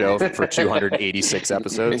out of the show for 286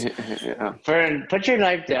 episodes? Yeah. Fern, put your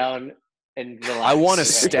knife down and relax. I want to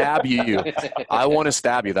stab you. I want to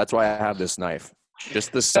stab you. That's why I have this knife.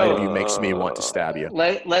 Just the sight of you makes me want to stab you.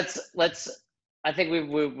 Let's. I think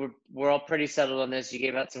we're all pretty settled on this. You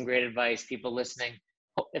gave out some great advice. People listening,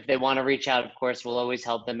 if they want to reach out, of course, we'll always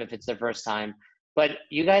help them if it's their first time. But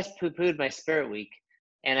you guys poo-pooed my Spirit Week,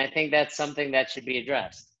 and I think that's something that should be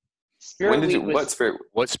addressed. What Spirit?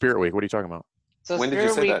 What Spirit Week? What are you talking about? So When did Spirit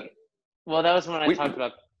you say Week, that? Well, that was when I talked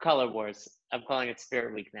about Color Wars. I'm calling it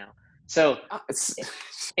Spirit Week now. So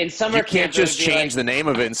in summer You can't camp, it would just be change the name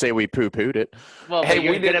of it and say we poo-pooed it. Well, Hey, but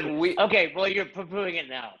you're we did- gonna, we- okay. Well, you're poo-pooing it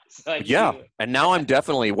now. So Yeah, and now I'm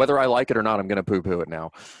definitely, whether I like it or not, I'm going to poo-poo it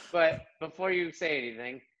now. But before you say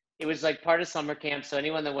anything, it was like part of summer camp. So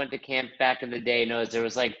anyone that went to camp back in the day knows there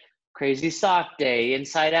was like Crazy Sock Day,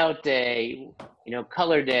 Inside Out Day,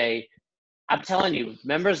 Color Day. I'm telling you,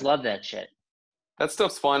 members love that shit. That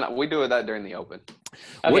stuff's fun. We do that during the open.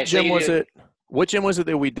 Okay, What so gym you was do- it? What gym was it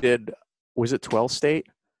that we did? Was it 12 State?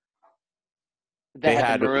 They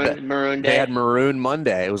had the maroon day. They had Maroon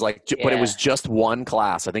Monday. It was like, but it was Yeah. just one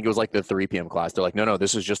class. I think it was like the 3 p.m. class. They're like, no,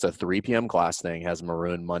 this is just a 3 p.m. class thing. Has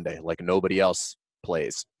Maroon Monday. Like nobody else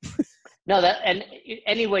plays. No, and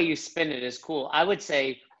any way you spin it is cool. I would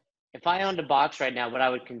say if I owned a box right now, what I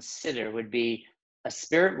would consider would be a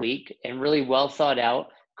Spirit Week and really well thought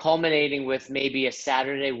out, culminating with maybe a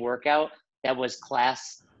Saturday workout that was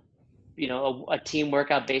class, a team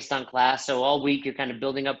workout based on class. So all week you're kind of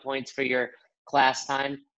building up points for your class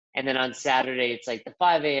time. And then on Saturday, it's like the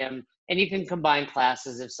 5 a.m. And you can combine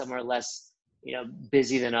classes if some are less,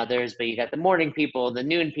 busy than others, but you got the morning people, the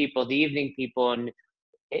noon people, the evening people, and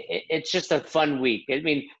it's just a fun week. I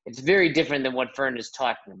mean, it's very different than what Fern is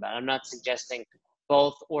talking about. I'm not suggesting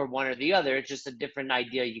both or one or the other. It's just a different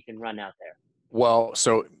idea you can run out there. Well,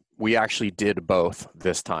 so we actually did both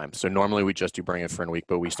this time. So normally we just do Bring a Friend Week,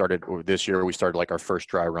 but this year we started like our first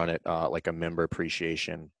dry run at like a member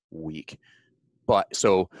appreciation week. But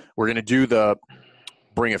so we're going to do the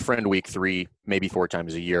Bring a Friend Week 3, maybe 4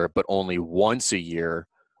 times a year, but only once a year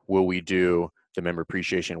will we do the member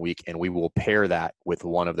appreciation week, and we will pair that with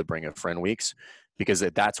one of the Bring a Friend weeks, because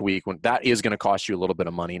that's week when that is going to cost you a little bit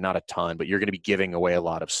of money, not a ton, but you're going to be giving away a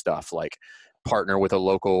lot of stuff, like partner with a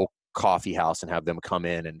local coffee house and have them come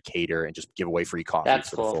in and cater and just give away free coffee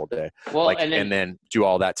for the full day. Well, and then do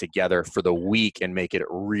all that together for the week and make it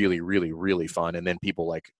really, really, really fun. And then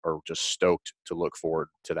people are just stoked to look forward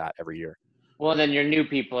to that every year. Well, then your new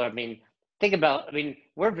people,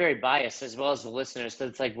 we're very biased as well as the listeners. So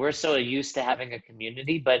it's like, we're so used to having a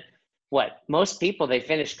community, but most people, they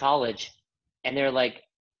finish college and they're like,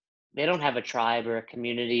 they don't have a tribe or a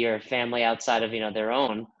community or a family outside of, their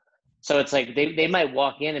own. So it's like, they might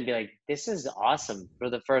walk in and be like, this is awesome for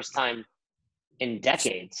the first time in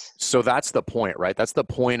decades. So that's the point, right? That's the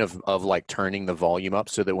point of like turning the volume up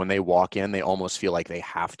so that when they walk in, they almost feel like they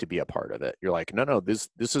have to be a part of it. You're like, no, this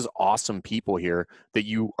is awesome people here that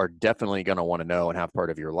you are definitely going to want to know and have part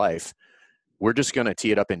of your life. We're just going to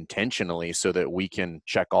tee it up intentionally so that we can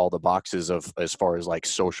check all the boxes of as far as like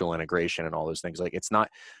social integration and all those things. Like it's not,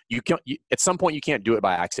 at some point you can't do it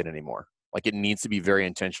by accident anymore. Like it needs to be very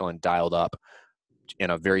intentional and dialed up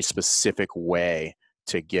in a very specific way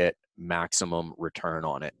to get maximum return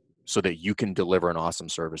on it so that you can deliver an awesome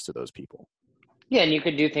service to those people. Yeah, and you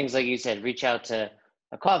could do things like you said, reach out to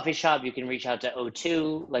a coffee shop. You can reach out to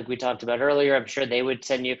O2, like we talked about earlier. I'm sure they would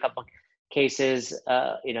send you a couple cases,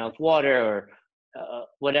 of water or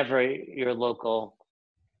whatever your local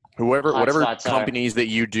whatever hotspots companies that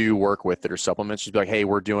you do work with that are supplements, just be like, hey,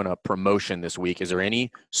 we're doing a promotion this week. Is there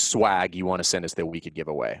any swag you want to send us that we could give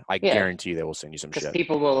away? I guarantee they will send you some shit. Because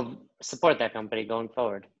people will support that company going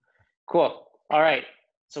forward. Cool. All right.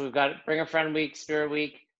 So we've got Bring a Friend Week, Spirit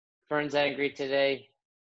Week. Fern's angry today.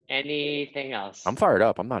 Anything else? I'm fired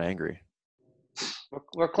up. I'm not angry.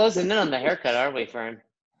 We're closing in on the haircut, aren't we, Fern?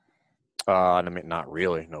 I mean, not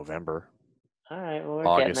really. November. All right. Well, we're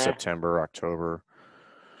August, getting there. September, October.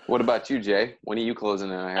 What about you, Jay? When are you closing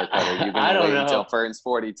in on a haircut? Are you I going to don't wait know. until Fern's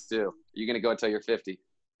 42? Are you going to go until you're 50?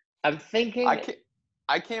 I'm thinking.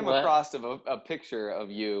 I came across a picture of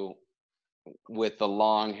you with the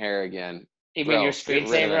long hair again. You mean your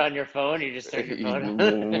screensaver on your phone? You just took your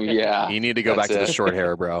phone. Yeah. You need to go back to the short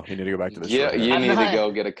hair, bro. You need to go back to the short hair. You need to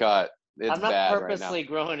go get a cut. It's I'm not bad purposely right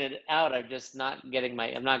growing it out. I'm just not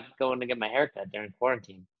I'm not going to get my haircut during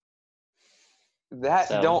quarantine.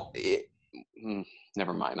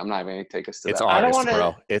 Never mind. I'm not even going to take us to It's that. August,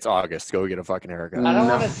 bro. It's August. Go get a fucking haircut. I don't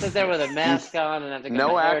want to sit there with a mask on and have to get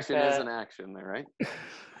no my action haircut. is an action there, right?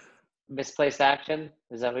 Misplaced action?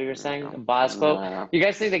 Is that what you were saying? A Boz quote? You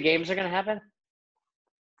guys think the games are going to happen?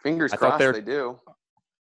 Fingers crossed they do.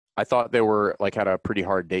 I thought they were like had a pretty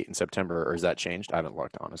hard date in September, or has that changed? I haven't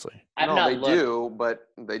looked, honestly. I've No, not they looked. do, but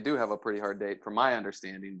they do have a pretty hard date from my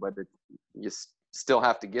understanding, but you still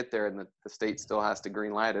have to get there, and the state still has to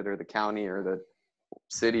green light it, or the county or the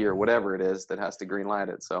city or whatever it is that has to green light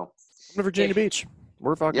it. So Come to Virginia Beach.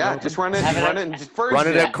 We're fucking yeah, open. just run it in first. Run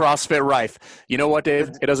it at CrossFit Rife. You know what, Dave?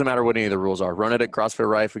 It doesn't matter what any of the rules are. Run it at CrossFit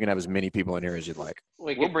Rife. We can have as many people in here as you'd like.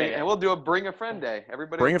 We'll do a bring a friend day.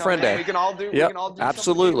 Everybody Bring a friend day. We can all do. Yep, We can all do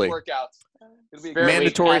absolutely. some workouts. It'll be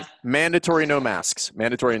Mandatory no masks.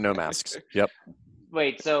 Mandatory no masks. Yep.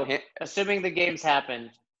 Wait, so assuming the games happen,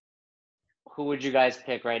 who would you guys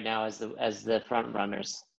pick right now as the front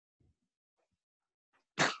runners?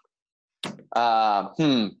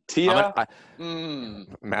 Tia,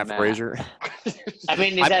 Matt Frazier. I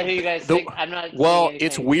mean, is that who you guys think? I'm not. Well,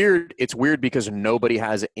 it's weird. It's weird because nobody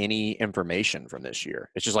has any information from this year.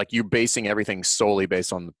 It's just like you basing everything solely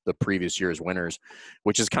based on the previous year's winners,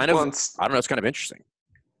 which is kind of I don't know. It's kind of interesting.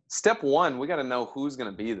 Step one, we got to know who's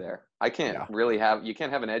going to be there. I can't you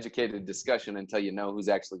can't have an educated discussion until you know who's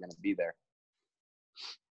actually going to be there.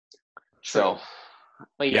 So.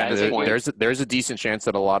 But there's a decent chance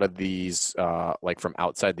that a lot of these like from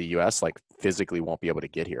outside the US like physically won't be able to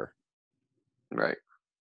get here. Right.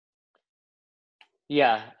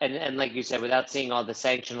 Yeah, and like you said, without seeing all the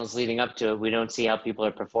sanctionals leading up to it, we don't see how people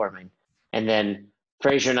are performing. And then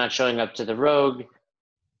Frazier not showing up to the Rogue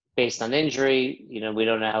based on injury, we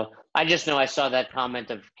don't know how. I just know I saw that comment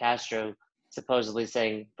of Castro supposedly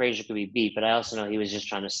saying Frazier could be beat, but I also know he was just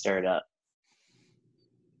trying to stir it up.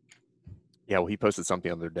 Yeah, well, he posted something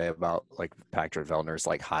the other day about like Patrick Vellner's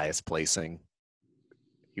like highest placing.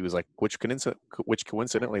 He was like, which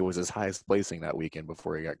coincidentally was his highest placing that weekend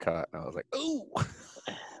before he got cut. And I was like, ooh.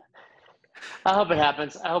 I hope it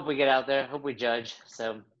happens. I hope we get out there. I hope we judge.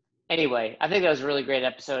 So anyway, I think that was a really great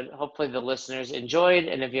episode. Hopefully the listeners enjoyed.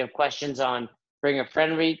 And if you have questions on Bring a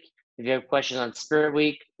Friend Week, if you have questions on Spirit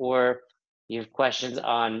Week, or you have questions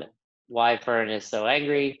on why Fern is so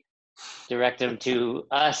angry, direct him to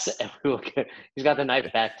us. And he's got the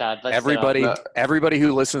knife back, Todd. Everybody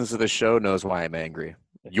who listens to the show knows why I'm angry.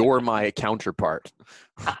 You're my counterpart.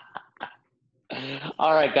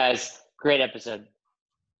 All right, guys. Great episode.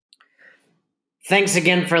 Thanks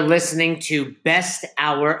again for listening to Best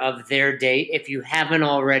Hour of Their Day. If you haven't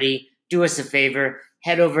already, do us a favor.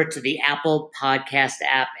 Head over to the Apple Podcast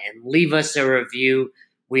app and leave us a review.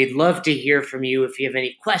 We'd love to hear from you. If you have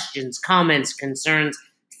any questions, comments, concerns,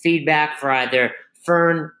 feedback for either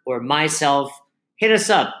Fern or myself, hit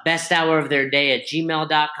us up,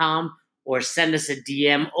 besthouroftheirday@gmail.com, or send us a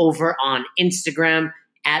DM over on Instagram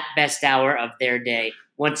 @besthouroftheirday.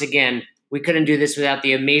 Once again, we couldn't do this without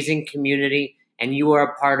the amazing community, and you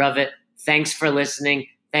are a part of it. Thanks for listening.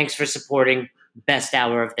 Thanks for supporting Best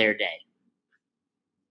Hour of Their Day.